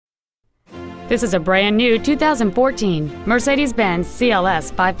This is a brand new 2014 Mercedes-Benz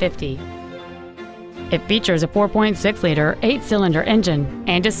CLS550. It features a 4.6-liter 8-cylinder engine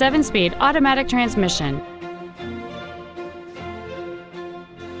and a 7-speed automatic transmission.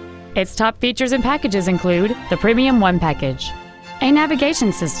 Its top features and packages include the Premium One package, a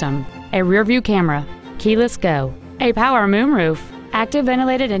navigation system, a rear-view camera, keyless go, a power moonroof, active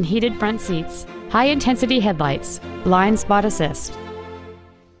ventilated and heated front seats, high-intensity headlights, blind spot assist,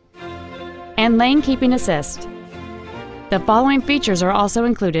 and lane keeping assist. The following features are also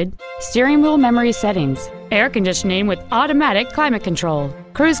included: steering wheel memory settings, air conditioning with automatic climate control,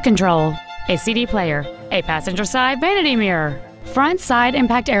 cruise control, a CD player, a passenger side vanity mirror, front side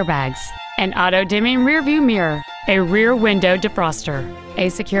impact airbags, an auto-dimming rear view mirror, a rear window defroster, a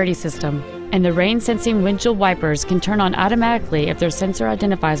security system, and the rain-sensing windshield wipers can turn on automatically if their sensor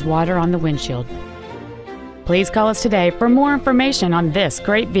identifies water on the windshield. Please call us today for more information on this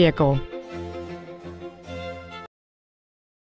great vehicle.